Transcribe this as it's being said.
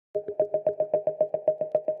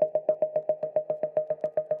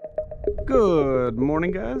Good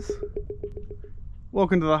morning, guys.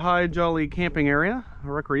 Welcome to the High Jolly camping area, a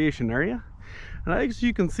recreation area. And as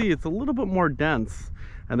you can see, it's a little bit more dense,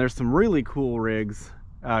 and there's some really cool rigs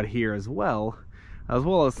out here as well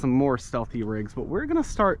as some more stealthy rigs. But we're gonna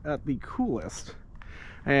start at the coolest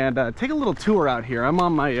and take a little tour out here. I'm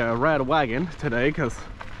on my rad wagon today because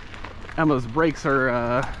Emma's brakes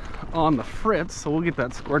are on the fritz, so we'll get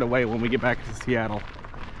that squared away when we get back to Seattle.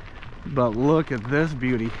 But look at this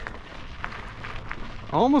beauty.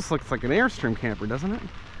 Almost looks like an Airstream camper, doesn't it?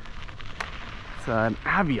 It's an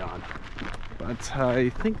Avion, but I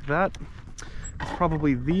think that is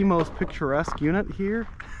probably the most picturesque unit here.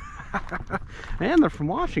 And they're from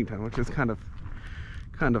Washington, which is kind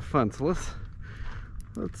of fun. So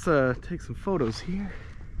let's take some photos here.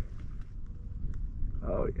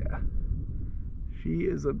 Oh yeah, she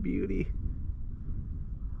is a beauty.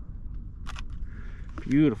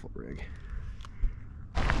 Beautiful rig.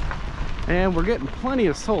 And we're getting plenty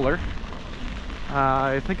of solar.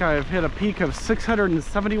 I think I've hit a peak of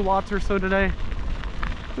 670 watts or so today,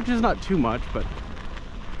 which is not too much, but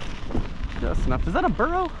just enough. Is that a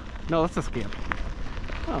burro? No, that's a scamp.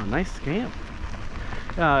 Oh, nice scamp.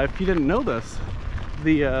 If you didn't know this,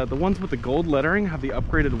 the ones with the gold lettering have the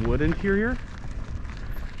upgraded wood interior.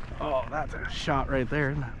 Oh, that's a shot right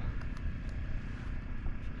there, isn't it?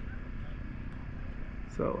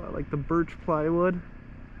 So I like the birch plywood.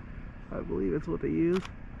 I believe it's what they use.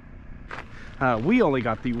 We only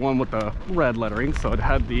got the one with the red lettering, so it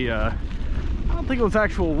had the, I don't think it was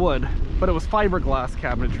actual wood, but it was fiberglass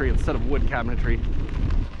cabinetry instead of wood cabinetry.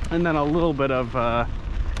 And then a little bit of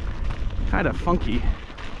kind of funky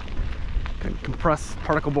compressed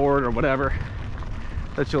particle board or whatever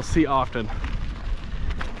that you'll see often.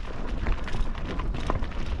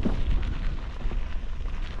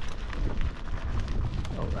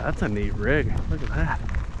 Oh, that's a neat rig. Look at that.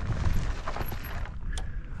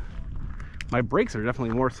 My brakes are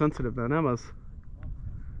definitely more sensitive than Emma's.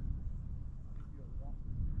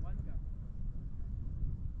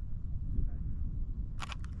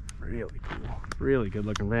 Really cool. Really good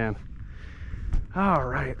looking van. All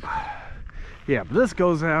right. Yeah, but this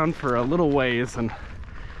goes down for a little ways, and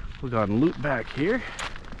we'll go ahead and loop back here.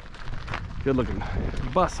 Good looking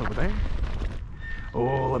bus over there.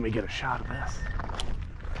 Oh, let me get a shot of this.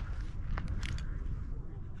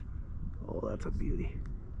 Oh, that's a beauty.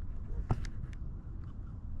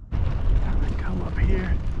 Come up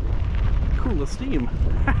here. Cool as steam.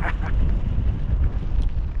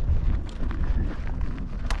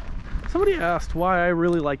 Somebody asked why I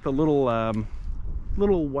really like the little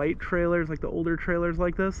white trailers, like the older trailers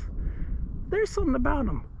like this. There's something about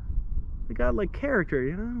them. They got like character,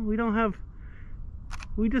 you know?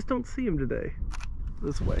 We just don't see them today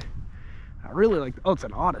this way. I really like, oh, it's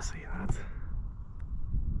an Odyssey.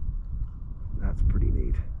 That's pretty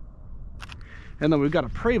neat. And then we've got a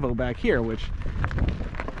Prevost back here, which,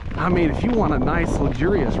 I mean, if you want a nice,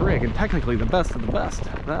 luxurious rig, and technically the best of the best,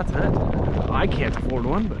 that's it. I can't afford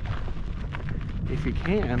one, but if you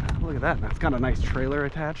can, look at that. It's got a nice trailer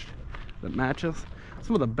attached that matches.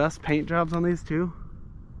 Some of the best paint jobs on these too.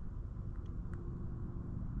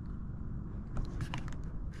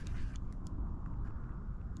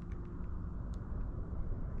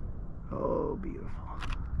 Oh, beautiful.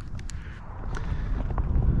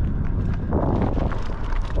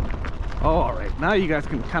 All right, now you guys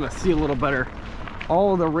can kind of see a little better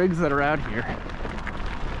all of the rigs that are out here.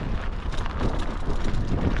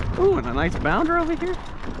 Ooh, and a nice bounder over here.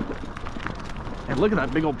 And look at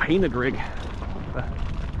that big old painted rig. I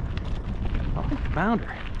like the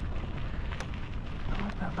bounder. I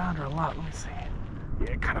like that bounder a lot. Let me see.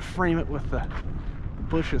 Yeah, kind of frame it with the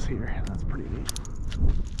bushes here. That's pretty neat.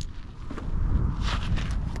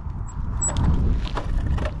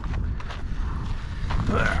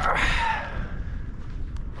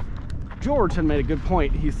 George had made a good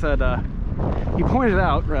point. He said, he pointed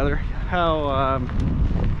out rather how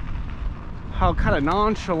kind of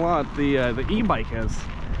nonchalant the e-bike is,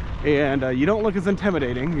 and you don't look as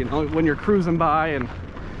intimidating. You know, when you're cruising by and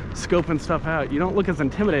scoping stuff out, you don't look as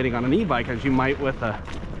intimidating on an e-bike as you might with a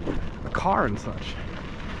car and such,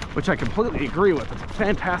 which I completely agree with. It's a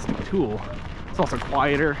fantastic tool. It's also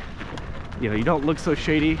quieter. You know, you don't look so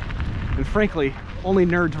shady, and frankly, only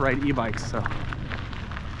nerds ride e-bikes, so.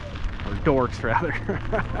 Or dorks, rather.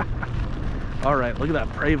 All right, look at that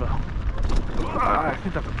Prevost. I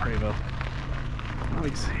think that's a Prevost. Let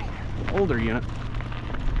me see. Older unit.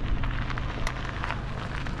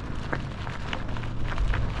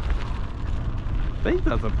 I think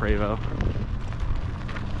that's a Prevost.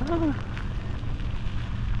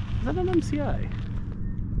 Is that an MCI?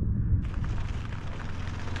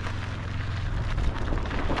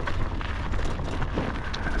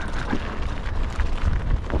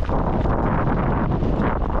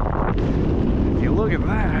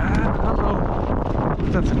 I don't know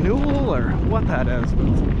if that's a newel or what that is, but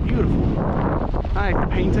it's beautiful. Nice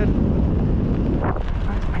painted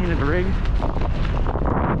rig.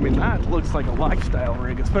 I mean, that looks like a lifestyle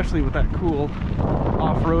rig, especially with that cool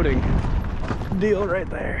off-roading deal right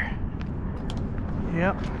there.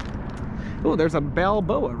 Yep. Oh, there's a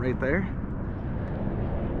Balboa right there.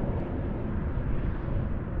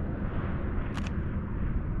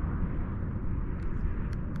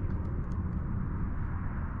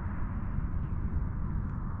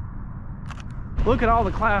 Look at all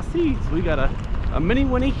the Class C's. We got a Mini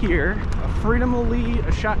Winnie here, a Freedom Lee,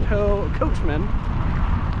 a Chateau, a Coachman,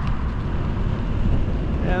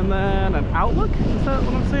 and then an Outlook. Is that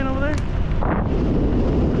what I'm saying over there?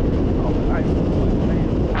 Oh, nice.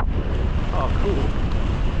 Oh, cool.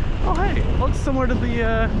 Oh, hey, looks similar to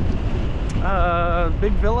the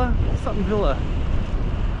big Villa, something Villa.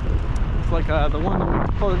 It's like the one that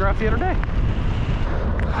we photographed the other day.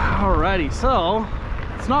 Alrighty, so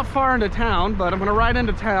it's not far into town, but I'm gonna ride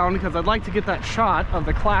into town because I'd like to get that shot of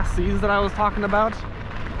the Class C's that I was talking about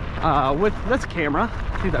with this camera.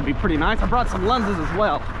 I think that'd be pretty nice. I brought some lenses as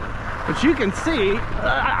well. But you can see,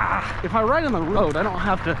 if I ride on the road, I don't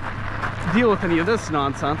have to deal with any of this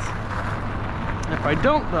nonsense. If I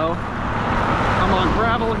don't, though, I'm on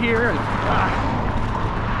gravel here and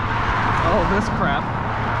all this crap.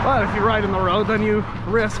 But if you ride on the road, then you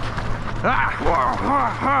risk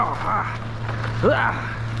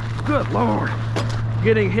good Lord,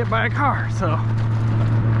 getting hit by a car. So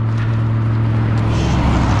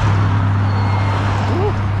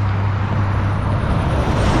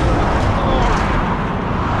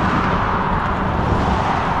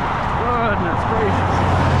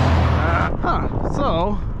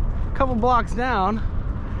so a couple blocks down,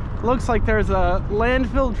 looks like there's a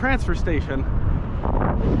landfill transfer station.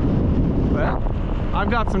 Well,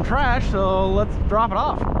 I've got some trash, so let's drop it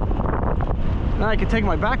off. Now I can take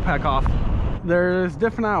my backpack off. There's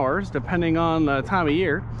different hours depending on the time of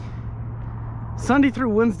year. Sunday through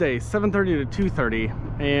Wednesday, 7:30 to 2:30,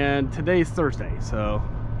 and today's Thursday, so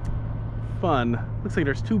fun. Looks like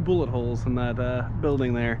there's 2 bullet holes in that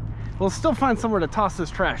building there. We'll still find somewhere to toss this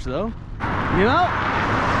trash though. You know,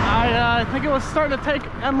 I think it was starting to take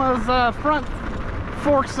Emma's front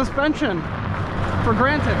fork suspension for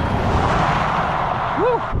granted.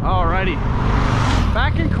 Woo! Alrighty,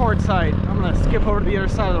 back in Quartzsite. I'm gonna skip over to the other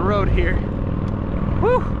side of the road here.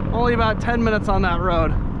 Woo! Only about 10 minutes on that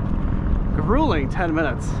road. Grueling 10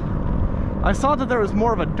 minutes. I saw that there was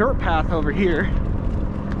more of a dirt path over here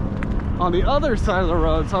on the other side of the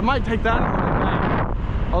road, so I might take that on the way back.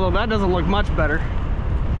 Although that doesn't look much better.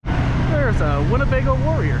 There's a Winnebago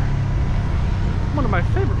Warrior. One of my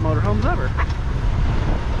favorite motorhomes ever.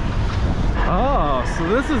 Oh, so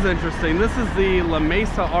this is interesting. This is the La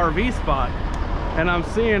Mesa RV spot. And I'm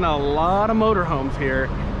seeing a lot of motorhomes here.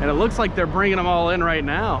 And it looks like they're bringing them all in right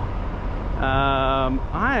now.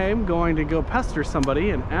 I'm going to go pester somebody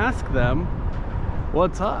and ask them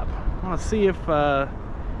what's up. I want to see if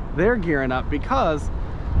they're gearing up, because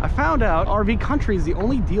I found out RV Country is the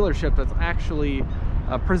only dealership that's actually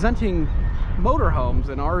presenting motorhomes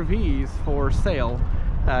and RVs for sale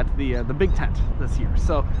at the Big Tent this year.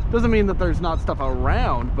 So doesn't mean that there's not stuff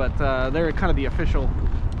around, but they're kind of the official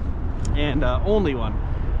and only one.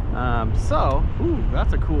 So ooh,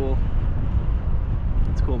 that's a cool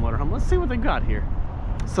motorhome. Let's see what they got here.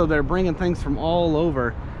 So they're bringing things from all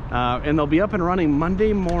over, and they'll be up and running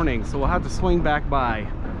Monday morning, so we'll have to swing back by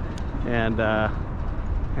and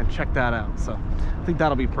check that out. So I think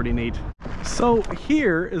that'll be pretty neat. So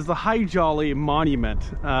here is the High Jolly Monument.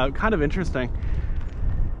 Kind of interesting.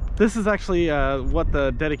 This is actually what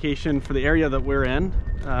the dedication for the area that we're in,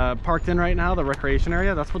 parked in right now, the recreation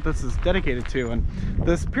area. That's what this is dedicated to. And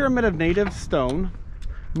this pyramid of native stone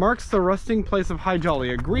marks the resting place of High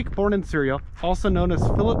Jolly, a Greek born in Syria, also known as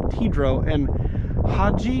Philip Tidro and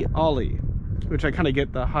Haji Ali, which I kind of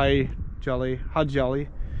get the High Jolly.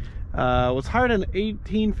 Was hired in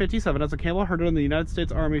 1857 as a camel herder in the United States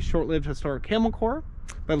Army's short-lived historic Camel Corps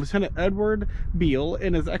by Lieutenant Edward Beale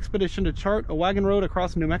in his expedition to chart a wagon road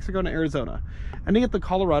across New Mexico and Arizona, ending at the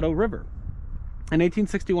Colorado River. In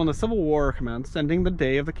 1861, the Civil War commenced, ending the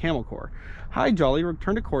day of the Camel Corps. High Jolly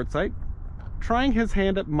returned to Quartzsite, trying his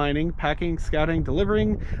hand at mining, packing, scouting,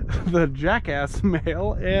 delivering the jackass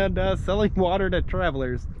mail, and selling water to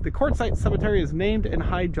travelers. The Quartzsite Cemetery is named in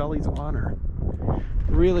High Jolly's honor.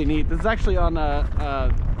 Really neat. This is actually on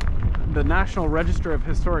the National Register of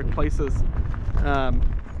Historic Places.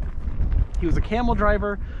 He was a camel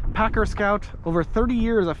driver, packer scout, over 30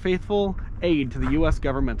 years a faithful aide to the U.S.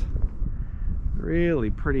 government. Really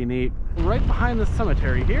pretty neat. Right behind the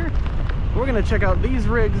cemetery here We're gonna check out these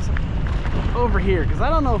rigs over here, because I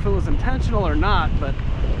don't know if it was intentional or not, but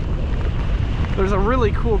there's a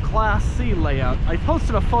really cool Class C layout. I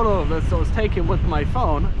posted a photo of this that was taken with my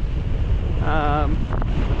phone. I'll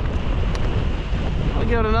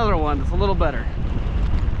give it another one that's a little better.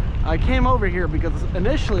 I came over here because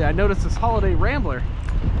initially I noticed this Holiday Rambler,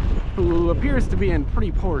 who appears to be in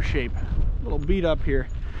pretty poor shape, a little beat up here,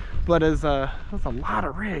 but that's a lot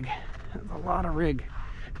of rig. That's a lot of rig.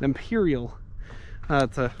 An Imperial.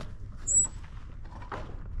 It's a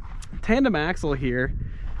tandem axle here.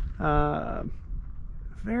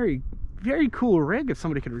 Very, very cool rig if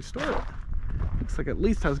somebody could restore it. Looks like at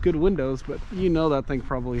least has good windows, but you know that thing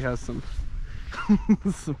probably has some,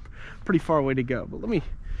 some pretty far way to go. But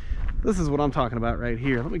this is what I'm talking about right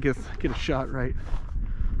here. Let me get a shot right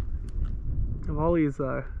of all these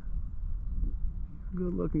good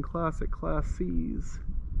looking classic Class C's.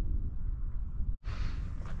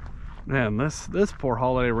 Man, this poor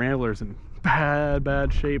Holiday Rambler's in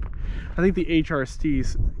bad shape. I think the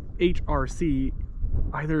HRC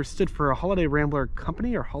either stood for a Holiday Rambler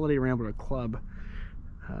Company or Holiday Rambler Club.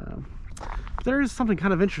 There is something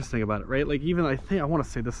kind of interesting about it, right? Like, even I want to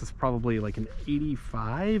say this is probably like an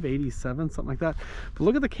 85, 87, something like that. But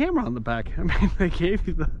look at the camera on the back. I mean, they gave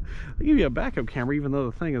you a backup camera, even though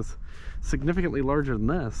the thing is significantly larger than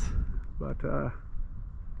this. But I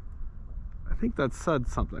think that said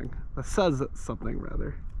something. That says something,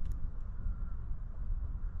 rather.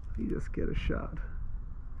 You just get a shot.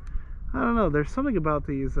 I don't know, there's something about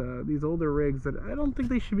these older rigs that I don't think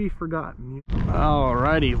they should be forgotten.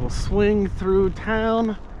 Alrighty, we'll swing through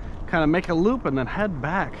town, kind of make a loop, and then head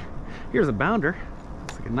back. Here's a bounder.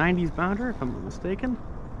 It's like a 90s bounder, if I'm not mistaken.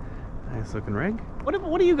 Nice looking rig.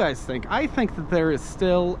 What do you guys think? I think that there is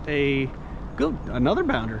still another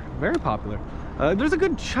bounder, very popular. There's a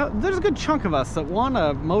good chunk of us that want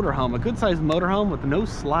a motorhome, a good-sized motorhome with no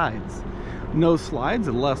slides. No slides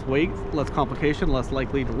and less weight, less complication, less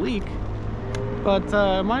likely to leak. But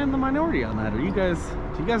am I in the minority on that? Do you guys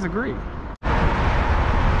agree?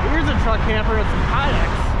 Here's a truck camper and some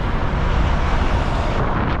kayaks.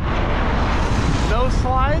 No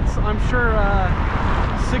slides, I'm sure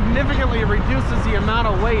significantly reduces the amount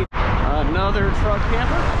of weight. Another truck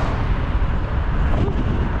camper.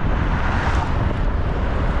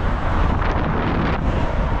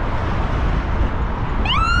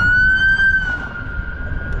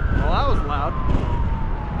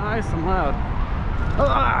 Nice and loud.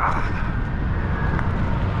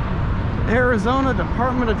 Arizona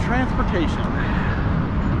Department of Transportation.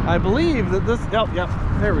 I believe that this, yep,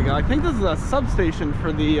 there we go. I think this is a substation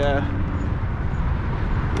for the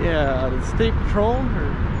State Patrol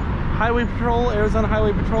or Highway Patrol, Arizona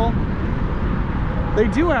Highway Patrol. They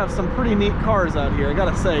do have some pretty neat cars out here, I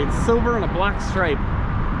gotta say. It's silver and a black stripe.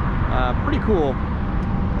 Pretty cool.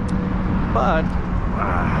 But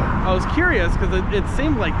I was curious because it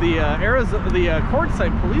seemed like the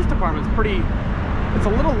Quartzsite Police Department is it's a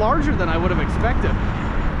little larger than I would have expected.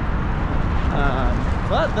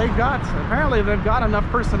 But apparently they've got enough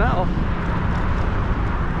personnel.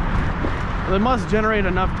 They must generate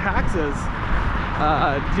enough taxes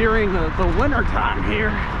during the winter time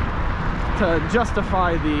here to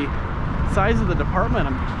justify the size of the department.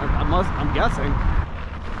 I'm guessing.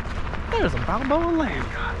 There's a Balboa Land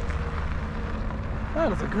Car. That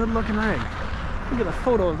is a good looking rig. Look at a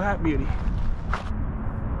photo of that beauty.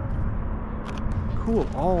 Cool,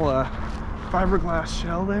 all fiberglass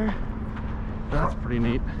shell there. That's pretty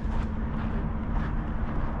neat.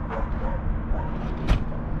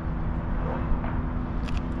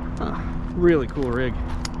 Really cool rig.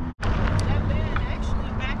 That van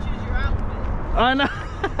actually matches your outfit. I know.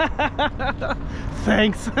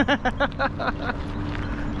 Thanks.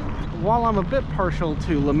 While I'm a bit partial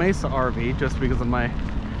to La Mesa RV, just because of my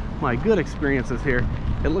good experiences here,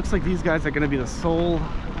 it looks like these guys are going to be the sole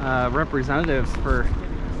representatives for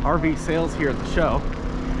RV sales here at the show.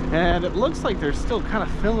 And it looks like they're still kind of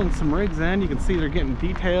filling some rigs in. You can see they're getting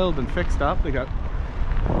detailed and fixed up. They got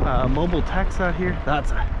mobile techs out here.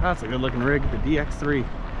 That's a good looking rig, the DX3.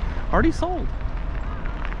 Already sold.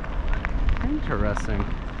 Interesting.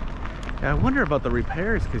 Yeah, I wonder about the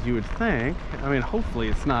repairs, because you would think, I mean, hopefully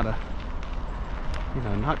it's not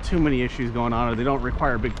not too many issues going on, or they don't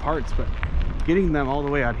require big parts, but getting them all the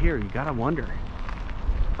way out here, you gotta wonder.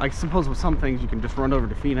 I suppose with some things you can just run over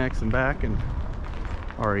to Phoenix and back,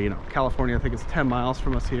 or California, I think it's 10 miles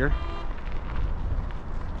from us here.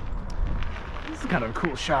 This is kind of a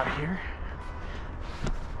cool shot here.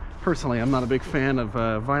 Personally, I'm not a big fan of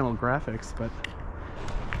vinyl graphics, but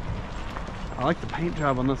I like the paint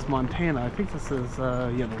job on this Montana. I think this is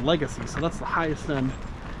the Legacy, so that's the highest end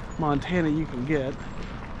Montana you can get.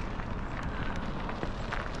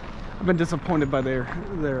 I've been disappointed by their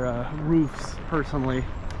roofs personally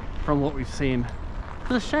from what we've seen.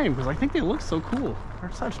 It's a shame because I think they look so cool.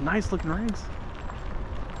 They're such nice looking rigs.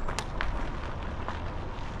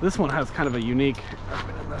 This one has kind of a unique, I've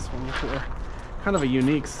been in this one before, kind of a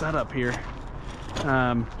unique setup here.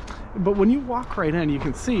 But when you walk right in, you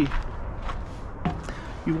can see,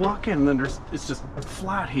 you walk in and then it's just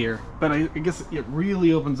flat here, but I guess it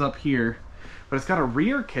really opens up here. But it's got a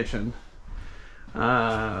rear kitchen,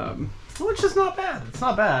 which is not bad. It's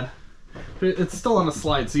not bad. It's still on a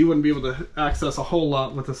slide, so you wouldn't be able to access a whole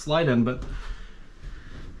lot with the slide in, but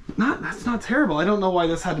that's not terrible. I don't know why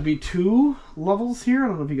this had to be 2 levels here. I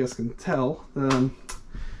don't know if you guys can tell. I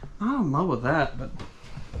don't know with that, but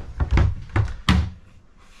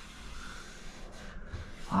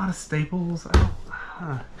a lot of staples.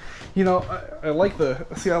 You know, I like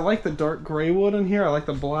the dark gray wood in here. I like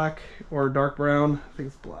the black or dark brown. I think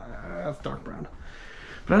it's black. That's dark brown.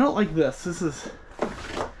 But I don't like this. It's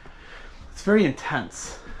very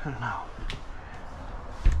intense. I don't know.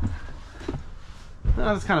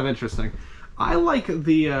 That's kind of interesting. I like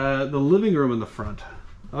the living room in the front.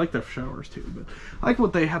 I like their showers too, but I like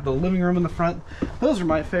what they have, the living room in the front. Those are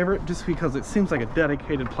my favorite just because it seems like a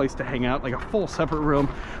dedicated place to hang out, like a full separate room.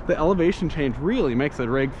 The elevation change really makes the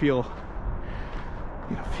rig feel,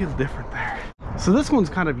 you know, feel different there. So this one's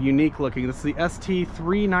kind of unique looking. This is the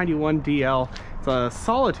ST391DL. It's a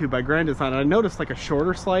Solitude by Grand Design. I noticed like a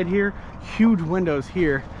shorter slide here, huge windows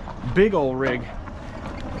here, big old rig.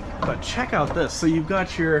 But check out this. So you've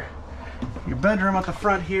got your bedroom at the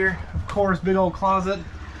front here, of course, big old closet.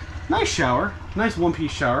 Nice shower, nice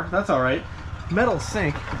one-piece shower, that's all right. Metal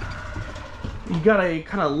sink. You got a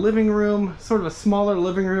kind of living room, sort of a smaller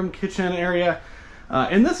living room, kitchen area.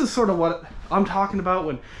 And this is sort of what I'm talking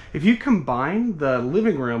about if you combine the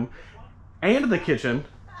living room and the kitchen,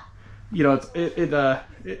 you know,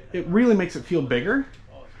 it really makes it feel bigger.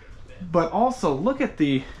 But also look at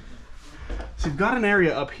so you've got an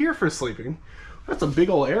area up here for sleeping. That's a big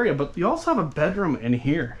old area, but you also have a bedroom in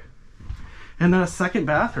here. And then a second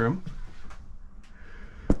bathroom.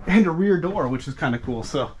 And a rear door, which is kind of cool.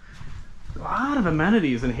 So, a lot of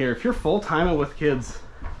amenities in here. If you're full-time and with kids,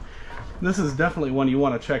 this is definitely one you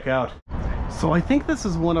want to check out. So I think this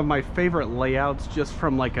is one of my favorite layouts just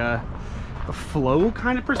from like a flow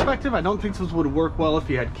kind of perspective. I don't think this would work well if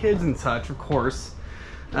you had kids and such, of course.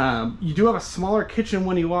 You do have a smaller kitchen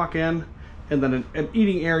when you walk in, and then an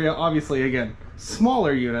eating area, obviously, again,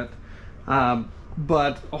 smaller unit,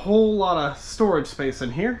 but a whole lot of storage space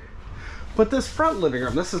in here. But this front living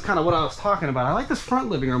room, this is kind of what I was talking about. I like this front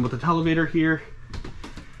living room with the televator here.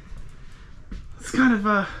 It's kind of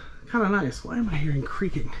nice. Why am I hearing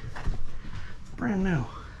creaking? It's brand new.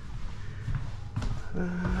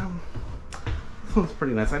 This one's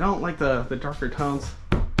pretty nice. I don't like the darker tones.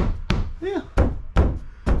 Yeah.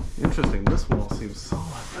 Interesting. This wall seems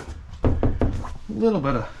solid, but a little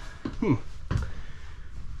bit of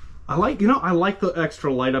I like the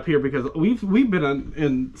extra light up here because we've been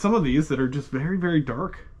in some of these that are just very, very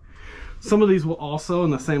dark. Some of these will also,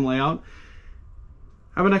 in the same layout,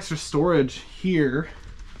 have an extra storage here.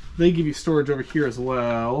 They give you storage over here as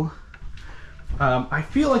well. I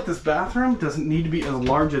feel like this bathroom doesn't need to be as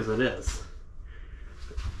large as it is.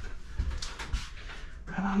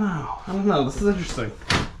 I don't know. This is interesting.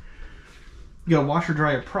 You got a washer,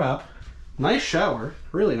 dryer, prep. Nice shower.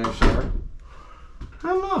 Really nice shower. I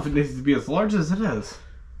don't know if it needs to be as large as it is.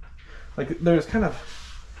 Like, there's kind of...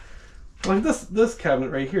 like this cabinet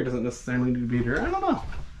right here doesn't necessarily need to be here. I don't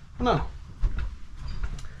know.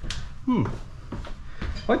 I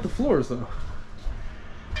like the floors, though.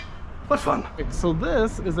 What fun. So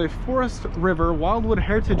this is a Forest River Wildwood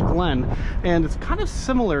Heritage Glen, and it's kind of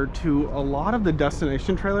similar to a lot of the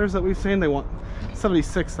destination trailers that we've seen. They want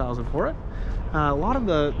 $76,000 for it. A lot of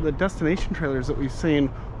the destination trailers that we've seen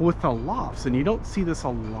with the lofts, and you don't see this a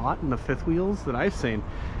lot in the fifth wheels that I've seen.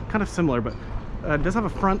 Kind of similar, but it does have a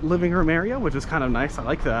front living room area, which is kind of nice. I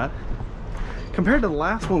like that. Compared to the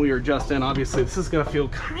last one we were just in, obviously this is going to feel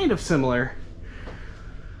kind of similar.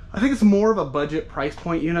 I think it's more of a budget price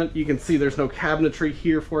point unit. You can see there's no cabinetry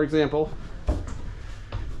here, for example.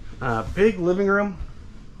 Big living room,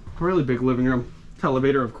 really big living room.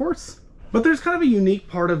 Elevator, of course. But there's kind of a unique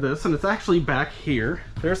part of this, and it's actually back here.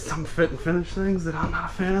 There's some fit and finish things that I'm not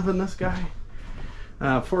a fan of in this guy.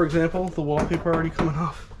 For example, the wallpaper already coming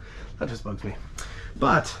off. That just bugs me.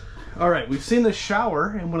 But, all right, we've seen this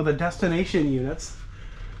shower in one of the destination units.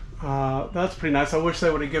 That's pretty nice. I wish they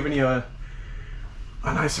would have given you a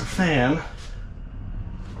nicer fan.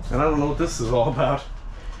 And I don't know what this is all about.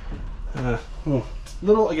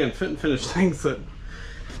 little, again, fit and finish things that,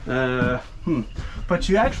 But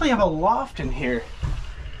you actually have a loft in here.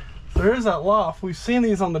 So there's that loft. We've seen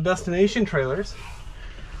these on the destination trailers,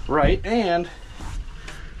 right? And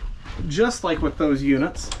just like with those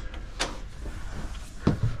units,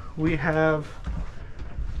 we have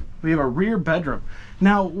a rear bedroom.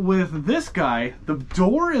 Now with this guy, the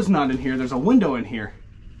door is not in here, there's a window in here.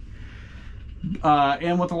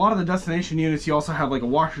 And with a lot of the destination units, you also have like a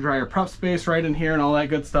washer dryer prep space right in here and all that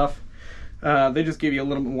good stuff. They just give you a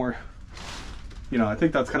little bit more, you know, I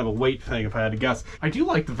think that's kind of a weight thing if I had to guess. I do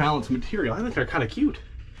like the Valance material. I think they're kind of cute.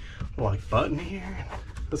 Like button here,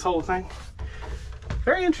 this whole thing.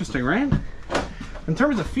 Very interesting, right? In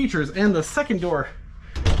terms of features, and the second door,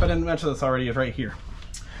 if I didn't mention this already, is right here.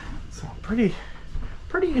 So pretty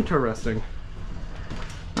interesting.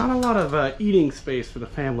 Not a lot of eating space for the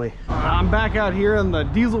family. I'm back out here on the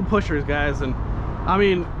diesel pushers, guys, and I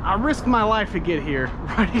mean, I risked my life to get here,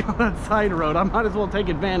 riding on that side road. I might as well take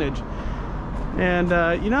advantage. And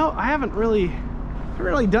you know, I haven't really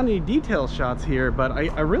done any detail shots here, but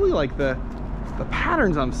I really like the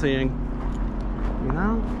patterns I'm seeing. You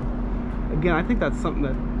know, again, I think that's something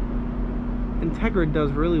that Integra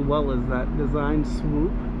does really well, is that design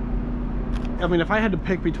swoop. I mean, if I had to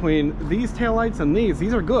pick between these taillights and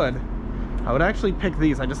these are good. I would actually pick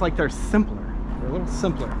these. I just like they're simpler. They're a little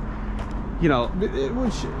simpler. You know,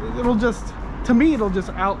 it'll just, to me, it'll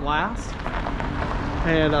just outlast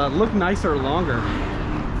and look nicer longer.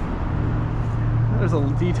 There's a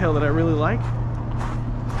detail that I really like.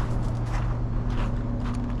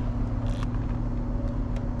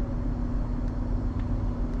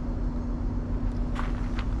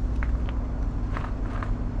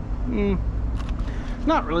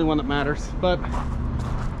 Not really one that matters, but I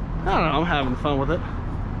don't know, I'm having fun with it.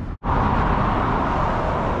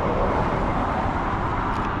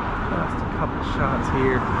 Just a couple shots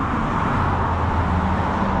here.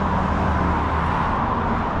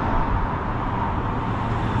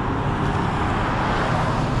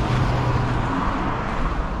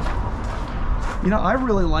 You know, I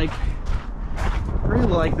really like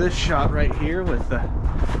this shot right here with the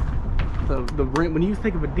rim. When you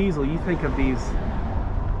think of a diesel, you think of these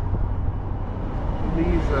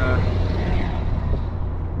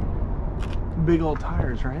big old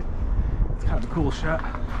tires, right? It's kind of a cool shot.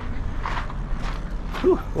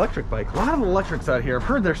 Ooh, electric bike. A lot of electrics out here. I've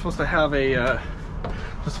heard they're supposed to have a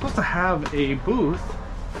booth.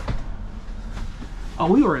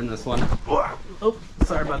 Oh, we were in this one. Oh,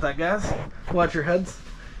 sorry about that, guys. Watch your heads.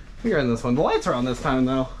 We are in this one. The lights are on this time,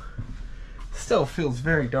 though. Still feels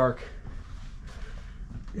very dark.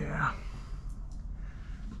 Yeah.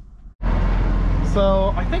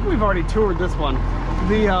 So I think we've already toured this one.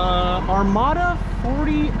 The Armada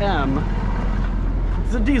 40M.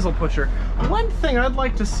 It's a diesel pusher. One thing I'd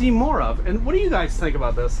like to see more of, and what do you guys think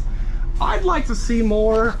about this? I'd like to see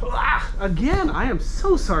more. Again, I am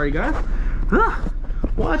so sorry, guys.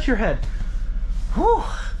 Watch your head. Whew.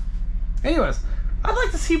 Anyways, I'd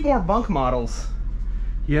like to see more bunk models.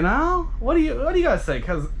 You know, what do you guys think?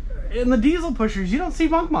 Because in the diesel pushers, you don't see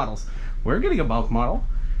bunk models. We're getting a bunk model,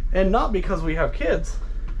 and not because we have kids.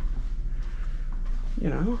 You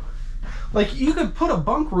know, like you could put a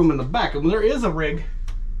bunk room in the back. I mean, there is a rig.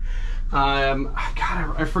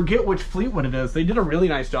 God, I forget which Fleetwood it is. They did a really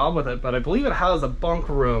nice job with it, but I believe it has a bunk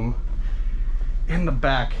room in the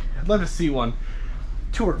back. I'd love to see one.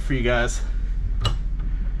 Tour it for you guys.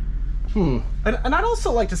 And I'd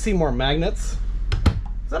also like to see more magnets.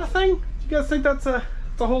 Is that a thing? Do you guys think that's a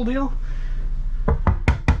whole deal?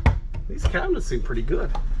 These cabinets seem pretty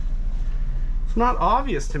good. It's not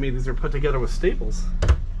obvious to me these are put together with staples.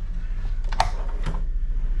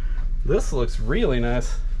 This looks really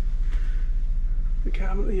nice. The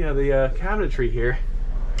cabinet, yeah, the cabinetry here.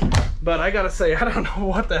 But I gotta say, I don't know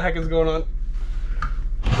what the heck is going on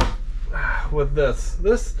with this.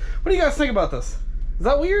 What do you guys think about this? Is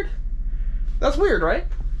that weird? That's weird, right?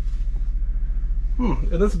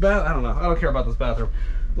 And this bath, I don't know. I don't care about this bathroom.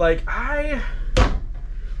 Like,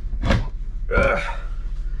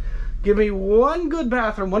 give me one good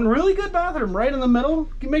bathroom, one really good bathroom right in the middle.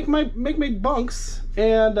 Make my bunks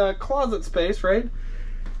and closet space, right?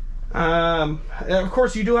 And of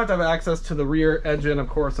course, you do have to have access to the rear engine, of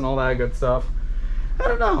course, and all that good stuff. I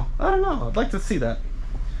don't know. I'd like to see that.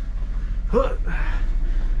 I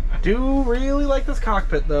do really like this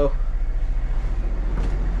cockpit, though.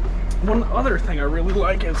 One other thing I really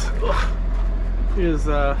like is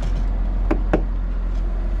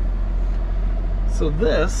so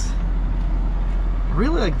this, I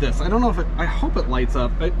really like this. I don't know if I hope it lights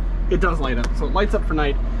up. It does light up, so it lights up for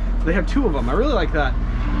night. They have two of them. I really like that.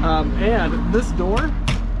 And this door,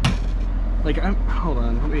 like, hold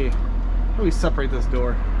on, let me separate this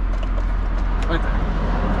door. Right there.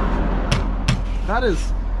 That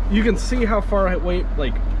is, you can see how far I wait.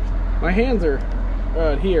 Like, my hands are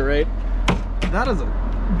here, right? That is a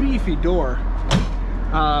beefy door.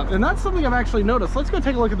 And that's something I've actually noticed. Let's go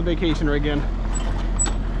take a look at the vacationer again.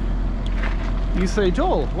 You say,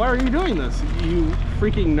 Joel, why are you doing this? You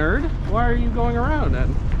freaking nerd? Why are you going around?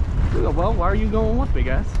 And, well, why are you going with me,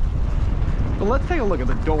 guys? But let's take a look at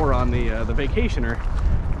the door on the vacationer,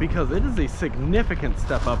 because it is a significant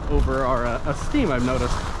step up over our Esteem, I've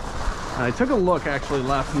noticed. And I took a look actually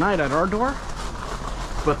last night at our door,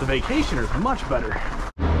 but the vacationer is much better.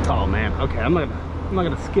 Oh man, okay, I'm not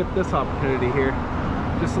gonna skip this opportunity here.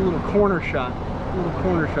 Just a little corner shot,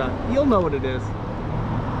 You'll know what it is.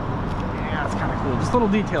 Yeah, it's kind of cool. Just a little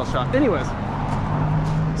detail shot. Anyways,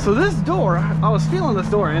 so this door, I was feeling this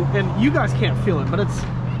door, and you guys can't feel it, but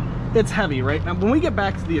it's heavy, right? Now, when we get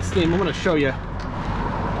back to the Esteem, I'm gonna show you.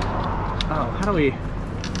 Oh, how do we?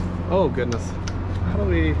 Oh goodness, how do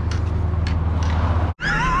we?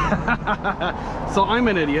 So I'm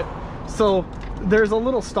an idiot. So there's a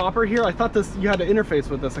little stopper here. I thought you had to interface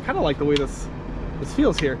with this. I kind of like the way this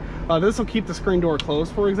feels here. This will keep the screen door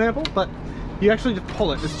closed, for example, but you actually just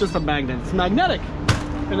pull it. It's just a magnet. It's magnetic,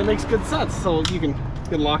 and it makes good sense. So you can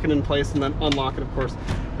lock it in place and then unlock it, of course,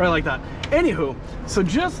 right like that. Anywho, so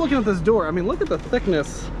just looking at this door, I mean, look at the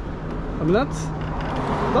thickness. I mean, that's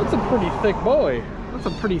a pretty thick boy. That's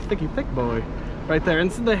a pretty thick boy right there.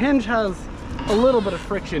 And so the hinge has a little bit of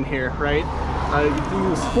friction here, right? You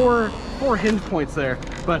use four hinge points there,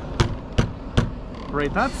 but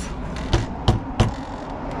right, that's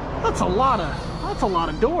a lot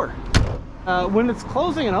of door. When it's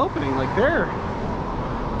closing and opening, like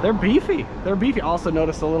they're beefy. Also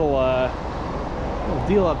noticed a little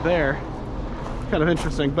deal up there, kind of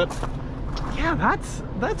interesting. But yeah,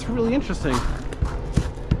 that's really interesting.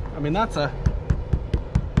 I mean, I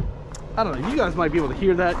don't know, you guys might be able to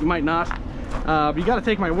hear that, you might not, but you got to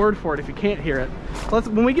take my word for it if you can't hear it.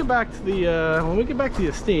 When we get back to the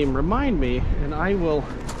Esteem, remind me, and I will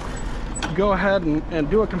go ahead and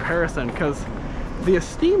do a comparison, because the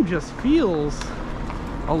Esteem just feels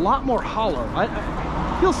a lot more hollow.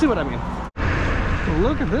 You'll see what I mean.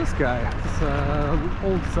 Look at this guy. It's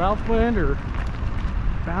old Southwind or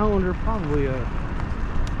Bound, or probably a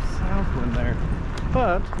Southwind there.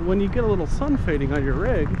 But when you get a little sun fading on your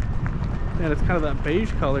rig, and it's kind of that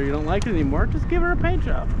beige color, you don't like it anymore, just give her a paint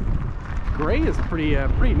job. Gray is pretty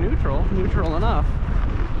neutral enough.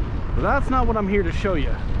 But that's not what I'm here to show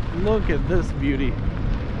you. Look at this beauty.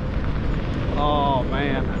 Oh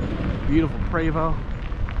man, beautiful Prevost.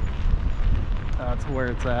 That's where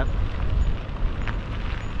it's at.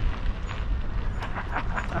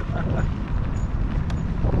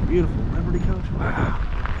 Beautiful Liberty coach. Wow.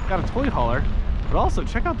 Got a toy hauler, but also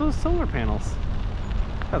check out those solar panels.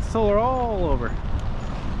 Got solar all over.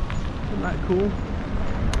 Isn't that cool?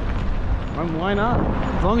 Why not?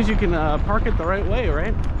 As long as you can park it the right way,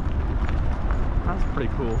 right? That's pretty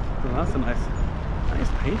cool. That's a nice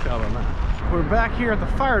paint job on that. We're back here at the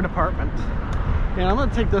fire department, and I'm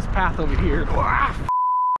gonna take this path over here, because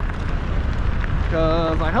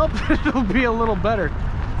I hope it'll be a little better.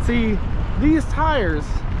 See, these tires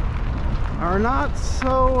are not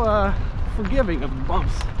so forgiving of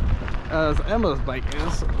bumps as Emma's bike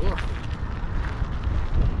is.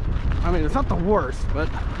 I mean, it's not the worst, but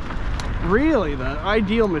really the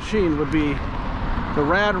ideal machine would be the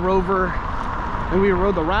Rad Rover, and we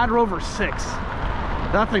rode the Rad Rover 6.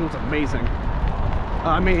 That thing was amazing.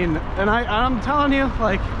 I mean, and I'm telling you,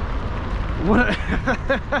 like,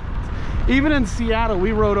 even in Seattle,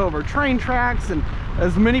 we rode over train tracks and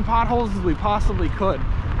as many potholes as we possibly could.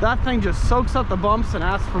 That thing just soaks up the bumps and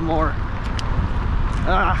asks for more.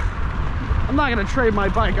 I'm not gonna trade my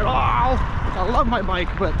bike at all. I love my bike,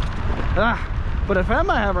 but if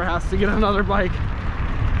Emma ever has to get another bike,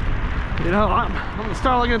 you know, I'm gonna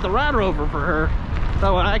start looking at the Rad Rover for her.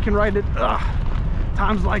 That way I can ride it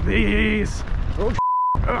times like these.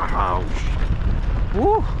 Oh,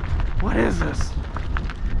 woo, what is this?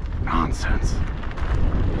 Nonsense.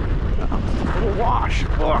 A little wash.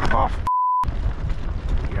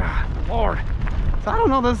 God, Lord. So I don't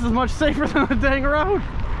know, this is much safer than the dang road.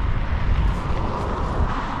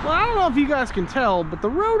 Well, I don't know if you guys can tell, but the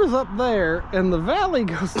road is up there and the valley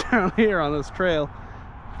goes down here on this trail.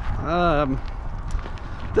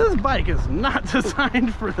 This bike is not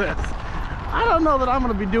designed for this. I don't know that I'm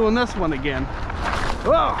going to be doing this one again.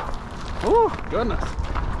 Oh, goodness.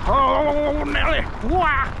 Oh, Nelly.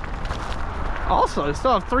 Wow. Also, I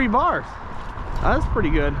still have 3 bars. That's pretty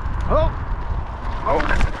good. Oh.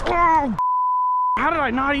 Oh, how did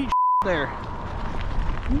I not eat there?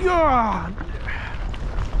 God.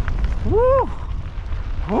 Woo.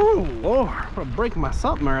 Oh, Lord. I'm gonna break my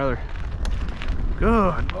something or other.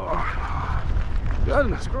 Good Lord.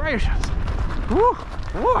 Goodness gracious. Woo.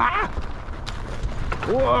 Whoa. Ah.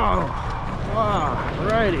 Whoa. All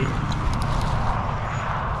righty.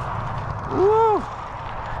 Woo.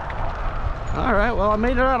 All right, well, I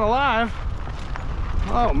made it out alive.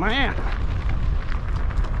 Oh, man.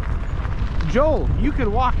 Joel, you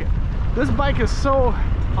can walk it. This bike is so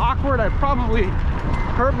awkward, I probably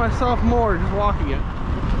hurt myself more just walking it.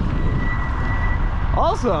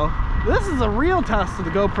 Also, this is a real test of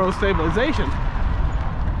the GoPro stabilization.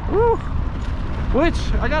 Woo! Which,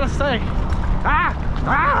 I gotta say, I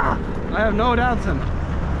have no doubts in.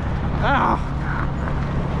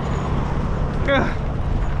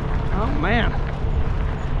 Oh man.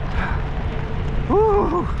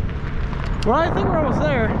 Woo! Well, I think we're almost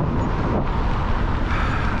there.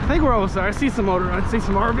 I see some motor. I see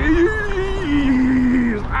some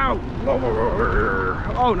RVs. Ow!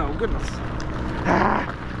 Oh no, goodness.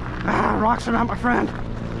 Rocks are not my friend.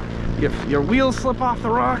 Your wheels slip off the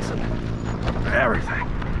rocks and everything.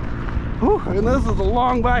 Whew, and this is a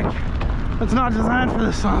long bike. It's not designed for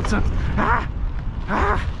this nonsense.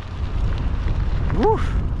 Woo!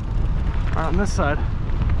 Right on this side.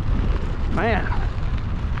 Man.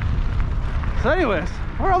 So anyways,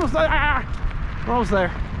 we're almost there. We're almost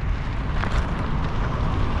there.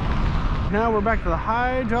 Now we're back to the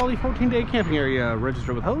High Jolly 14-day camping area.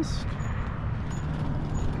 Register with host.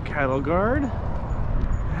 Cattle guard.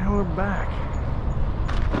 And we're back.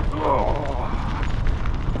 Oh.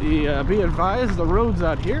 Be advised, the roads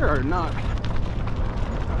out here are not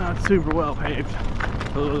super well paved.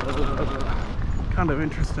 Kind of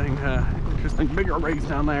interesting bigger rigs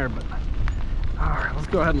down there, but all right, let's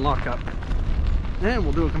go ahead and lock up. And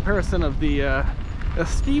we'll do a comparison of the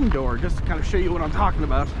steam door just to kind of show you what I'm talking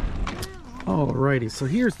about. Alrighty, so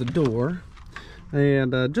here's the door,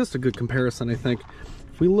 and just a good comparison, I think.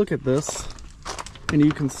 If we look at this, and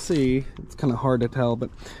you can see, it's kind of hard to tell, but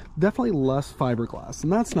definitely less fiberglass,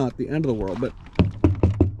 and that's not the end of the world, but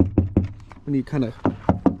when you kind of,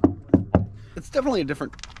 it's definitely a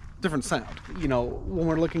different sound. You know, when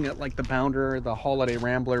we're looking at like the Bounder, the Holiday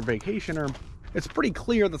Rambler, Vacationer, it's pretty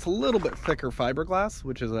clear that's a little bit thicker fiberglass,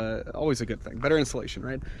 which is always a good thing. Better insulation,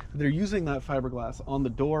 right? They're using that fiberglass on the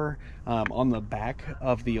door, on the back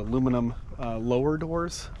of the aluminum lower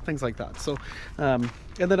doors, things like that. So, and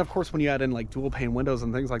then of course, when you add in like dual pane windows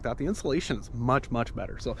and things like that, the insulation is much, much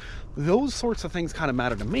better. So those sorts of things kind of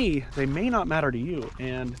matter to me. They may not matter to you.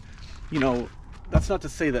 And, you know, that's not to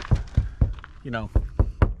say that, you know,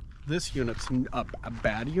 this unit's a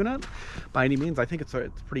bad unit by any means. I think it's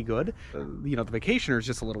pretty good. You know, the Vacationer is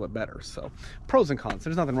just a little bit better. So pros and cons.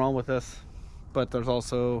 There's nothing wrong with this, but there's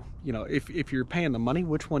also, you know, if you're paying the money,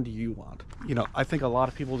 which one do you want? You know, I think a lot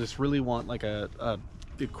of people just really want like a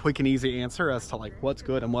quick and easy answer as to like what's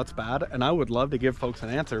good and what's bad, and I would love to give folks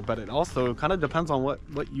an answer, but it also kind of depends on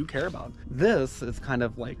what you care about. This is kind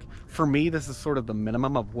of like, for me, this is sort of the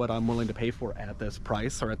minimum of what I'm willing to pay for at this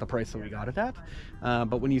price, or at the price that we got it at.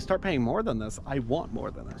 But when you start paying more than this, I want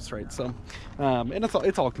more than this, right? So and it's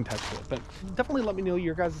all contextual, but definitely let me know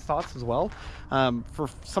your guys' thoughts as well. For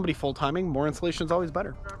somebody full-timing, more insulation is always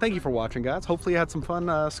better. Thank you for watching, guys. Hopefully you had some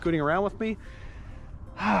fun scooting around with me.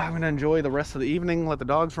 I'm gonna enjoy the rest of the evening, let the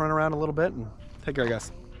dogs run around a little bit, and take care,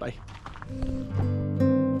 guys. Bye.